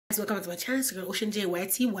Welcome to my channel. It's Ocean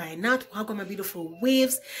JYT. Why not? Welcome my beautiful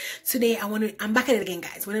waves. Today I'm back at it again,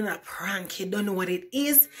 guys. We're in a prank. You don't know what it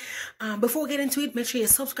is. Before we get into it, make sure you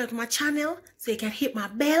subscribe to my channel so you can hit my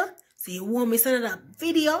bell so you won't miss another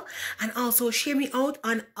video, and also share me out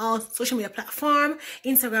on all social media platforms: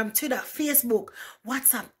 Instagram, Twitter, Facebook,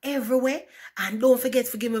 WhatsApp, everywhere. And don't forget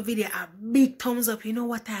to give my video a big thumbs up. You know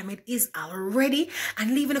what time it is already.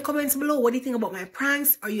 And leave in the comments below what do you think about my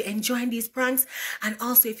pranks. Are you enjoying these pranks? And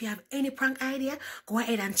also, if you have any prank idea, go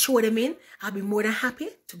ahead and throw them in. I'll be more than happy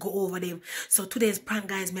to go over them. So today's prank,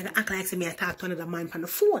 guys, I'm gonna act like me I talk to another man on the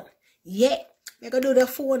phone. Yeah, I'm gonna do the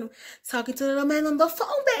phone, talking to another man on the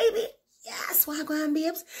phone, baby. Yes, what going,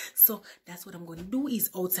 babes? So that's what I'm gonna do is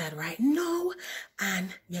outside right now, and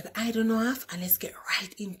I don't know off, and let's get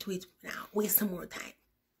right into it now. Waste some more time.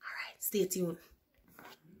 All right, stay tuned.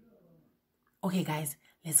 Okay, guys,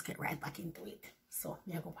 let's get right back into it. So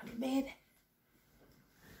me go on the bed.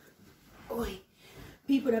 Oi,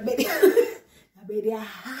 people that bed, that bed they are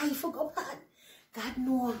high for go on. God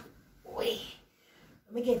no. Oi,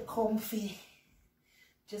 let me get comfy,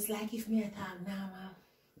 just like if me attack now, man.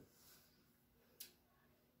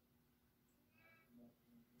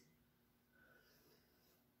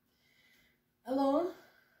 Hello?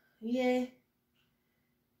 Yeah.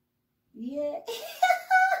 Yeah.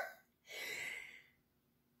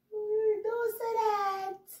 Don't say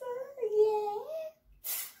that. Yeah.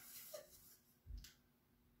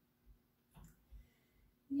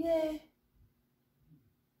 Yeah.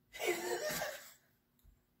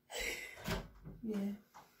 Yeah.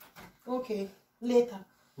 Okay. Later.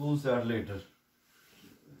 Who's that later?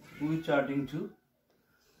 Who you chatting to?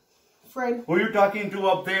 Friend. Who are you talking to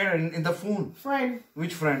up there in the phone? Friend.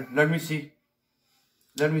 Which friend? Let me see.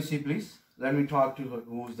 Let me see, please. Let me talk to her.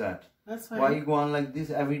 Who's that? That's fine. Why you go on like this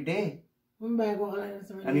every day? When I go on like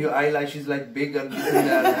this every And day? your eyelashes like big and this and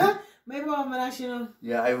that. Maybe I'm lash, you know.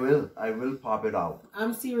 Yeah, I will. I will pop it out.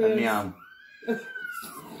 I'm serious.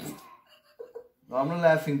 I'm not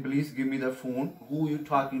laughing. Please give me the phone. Who you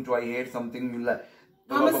talking to? I heard something. You like.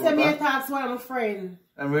 I'm gonna send me a text while I'm a friend.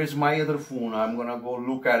 And where's my other phone? I'm gonna go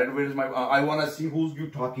look at it. Where's my? I wanna see who's you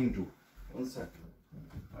talking to. 1 second.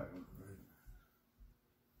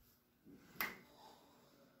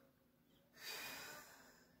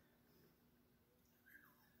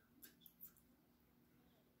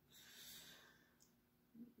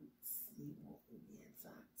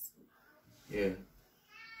 Yeah.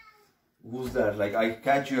 Who's that? Like I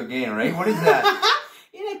catch you again, right? What is that?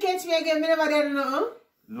 You didn't catch me again. Me never did nothing.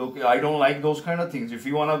 Look, I don't like those kind of things. If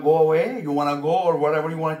you wanna go away, you wanna go, or whatever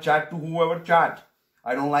you wanna chat to whoever chat.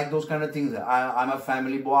 I don't like those kind of things. I'm a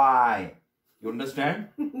family boy. You understand?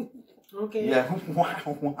 Okay. Yeah.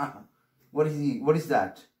 What is he? What is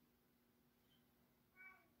that?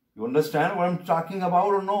 You understand what I'm talking about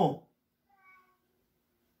or no?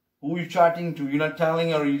 Who are you chatting to? You're not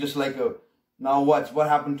telling, or you just like now what? What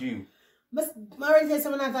happened to you? But I already said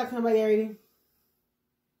someone not talking about already.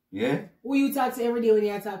 Yeah? Who you talk to every day when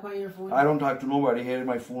you talk on your phone? I don't talk to nobody. Here's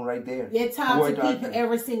my phone right there. You talk to people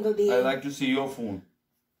every single day. I like to see your phone.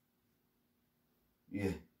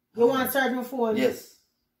 Yeah. You want to search my phone? Yes.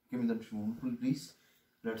 Give me the phone, please.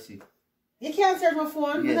 Let's see. You can't search my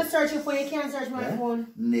phone. Yes. You can search your phone. You can't search my phone.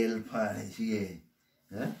 Nail polish, yeah.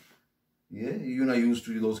 Huh? Yeah, you're not used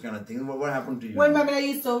to those kind of things. What happened to you? When am I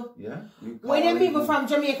used to? Yeah. When them people from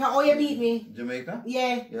Jamaica, oh, you beat me. Jamaica?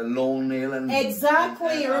 Yeah. Yeah, long nail and...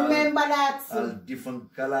 Exactly. and remember that. All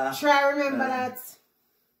different color. Try remember that.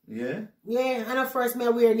 Yeah? Yeah, and at first I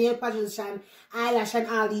wear nail polish and eyelash and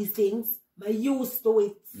all these things. I used to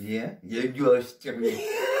it. Yeah? Yeah, you are stupid.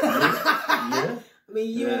 Yeah? I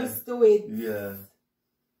used to it. Yeah.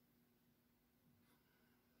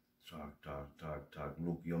 Talk.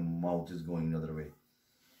 Look, your mouth is going the other way.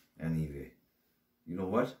 Anyway. You know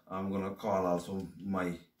what? I'm gonna call also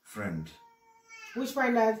my friend. Which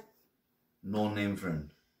friend that? No name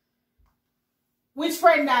friend. Which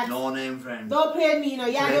friend that? No name friend. Don't play me, you know.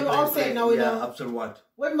 Yeah, you're upset now, you know. Yeah, upset what?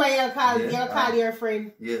 When by your call, Yeah, you'll call your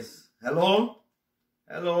friend. Yes. Hello?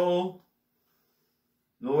 Hello?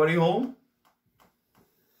 Nobody home?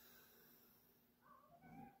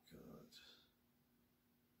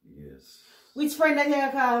 Yes. Which friend that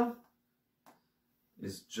you call?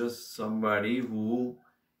 It's just somebody who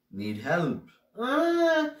need help.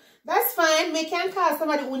 That's fine. We can call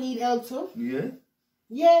somebody who need help too. Yeah?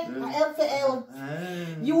 Yeah, I help for help.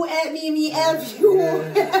 You help me help you.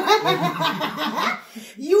 Yeah.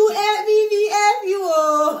 You help me help you.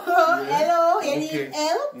 Yeah. Hello, you need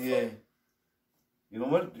help? Yeah. You know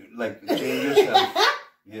what? Like, change yourself.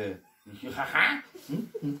 Yeah.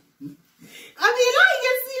 I mean, I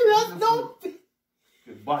get serious. Don't.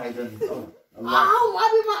 Bye then. Oh, Ow, I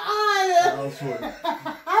be my eye. I'll swear.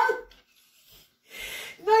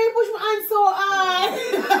 No, you push my hand so hard.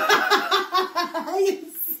 You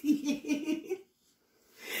see?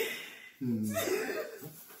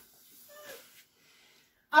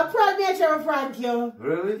 I'm proud me I try to prank you.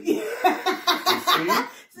 Really? You see?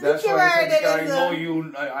 So That's the why I camera said, I is, know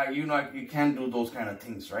you can't do those kind of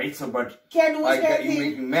things, right? So, but Can't do which kind of you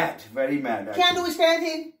make thing? me mad, very mad. Can't do which kind of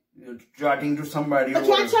thing? You're chatting to somebody. I or can't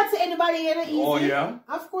whatever. chat to anybody, you know, easy. Oh, yeah?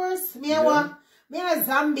 Of course. Me Yeah. a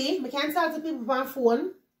zombie. I can't talk to people on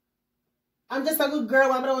phone. I'm just a good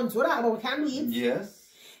girl. I don't do that, but we can't do it. Yes.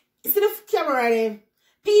 See the camera there?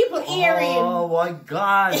 People hear him. Oh my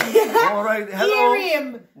God! All right, hello. Hear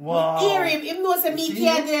him. Wow. Hear him. Him knows that me See?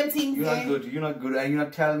 can't do them things. You're not good. You're not good, and you're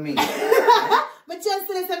not telling me. But just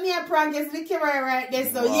listen, me a prank. You see the camera right there.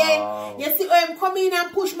 So Wow. yeah, you see I'm coming in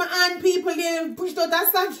and push my hand. People they push out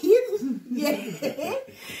that socket. Yeah.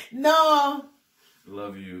 No.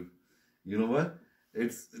 Love you. You know what?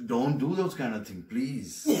 Don't do those kind of things,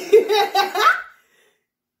 please.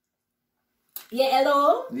 Yeah.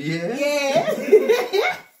 Hello. Yeah.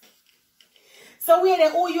 Yeah. So wait,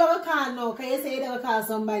 oh, you have a call now? Can you say you have a call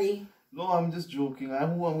somebody? No, I'm just joking.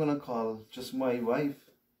 Who I'm gonna call? Just my wife.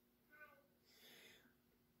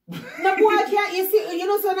 No boy, can't you see? You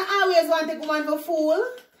know, so I always want to go on for fool.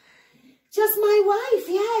 Just my wife,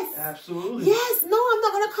 yes. Absolutely. Yes, no, I'm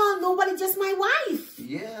not gonna call nobody. Just my wife.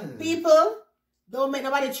 Yeah. People, don't make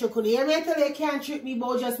nobody trick on you. Hear me? I tell you, can't trick me,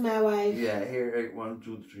 but just my wife. Yeah. Here, 1,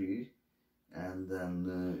 2, 3, and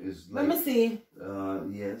then it's like. Let me see.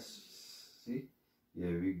 Yes. See.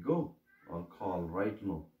 Here we go. I'll call right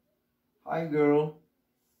now. Hi, girl.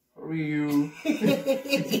 How are you?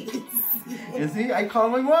 You see, I call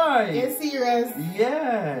my wife. You're serious?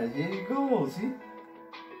 Yeah, here you go. See?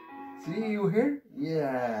 See you here?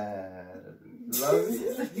 Yeah. Love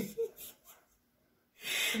it.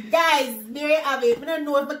 Guys, there you have it. I don't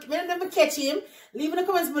know if I never catch him. Leave in the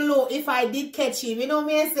comments below if I did catch him. You know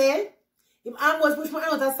what I say? If I was push my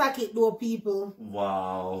hand out of socket though, people.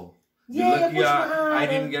 Wow. Yeah, You're lucky I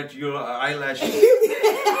didn't get your eyelashes.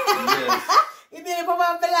 Yes. You didn't come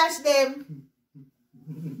up and lash them.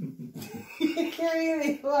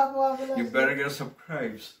 Really? You better get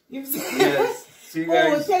subscribes. Yes. Yes. See you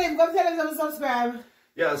guys. Come tell him to subscribe.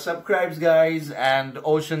 Yeah, subscribes, guys, and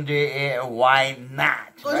Ocean J A Y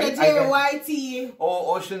not. Ocean Right? J-Y-T.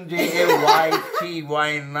 Oh, Ocean J A Y T.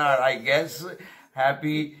 Why not? I guess.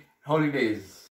 Happy holidays.